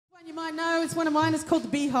You might know it's one of mine. It's called the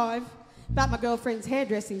Beehive, about my girlfriend's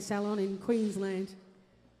hairdressing salon in Queensland.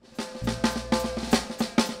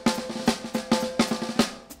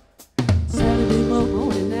 Saturday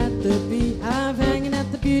morning at the Beehive, hanging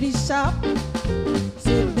at the beauty shop,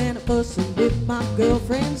 sitting and fussing with my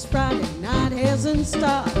girlfriend's Friday night hasn't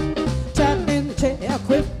stopped. Chatting in the chair,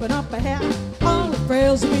 quipping up her hair, all the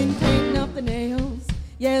frills have been painting up the nails.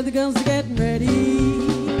 Yeah, the girls are getting ready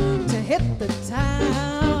to hit the town.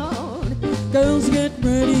 Girls are getting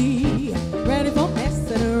ready for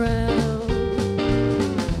messing around.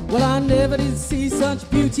 Well, I never did see such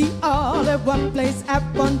beauty all at one place at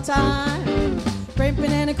one time.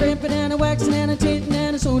 Crimping and a waxing and a tinting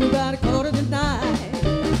and it's only about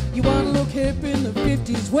 8:45. You wanna look hip in the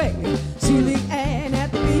 50s way, see Lee Ann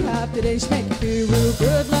at the Beehive today. She make you feel real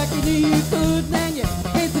good like you knew you could, then you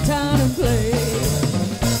hit the town and play.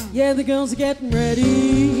 Yeah, the girls are getting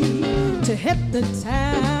ready to hit the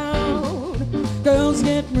town. Girls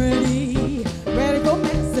getting ready for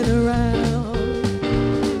messing around.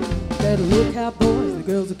 Better look out, boys, the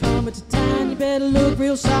girls are coming to town. You better look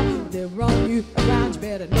real sharp, if they're on you around. You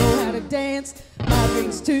better know how to dance. My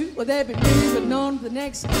things too, well, they've been moving on to the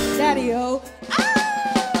next daddy-o.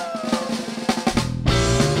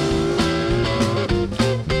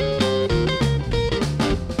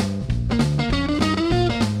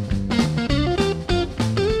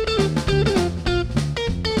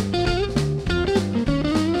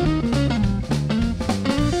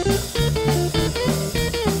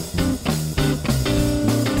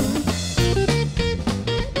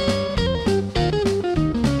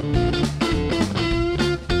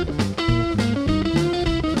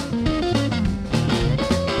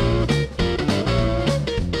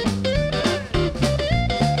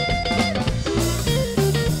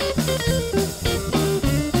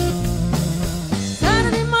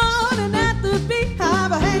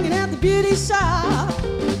 Shop,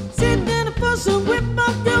 sitting in a fussing with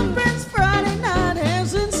my girlfriend's Friday night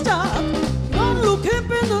hasn't stopped. You wanna look hip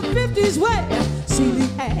in the 50s way, see the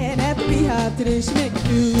Ann at the Beehive today. She make you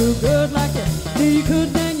feel real good like you could,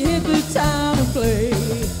 then you hit the town and play.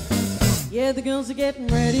 Yeah, the girls are getting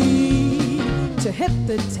ready to hit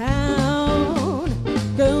the town.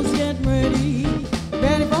 Girls are getting ready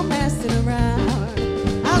for messing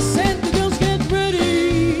around. I said the girls get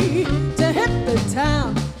ready to hit the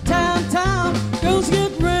town.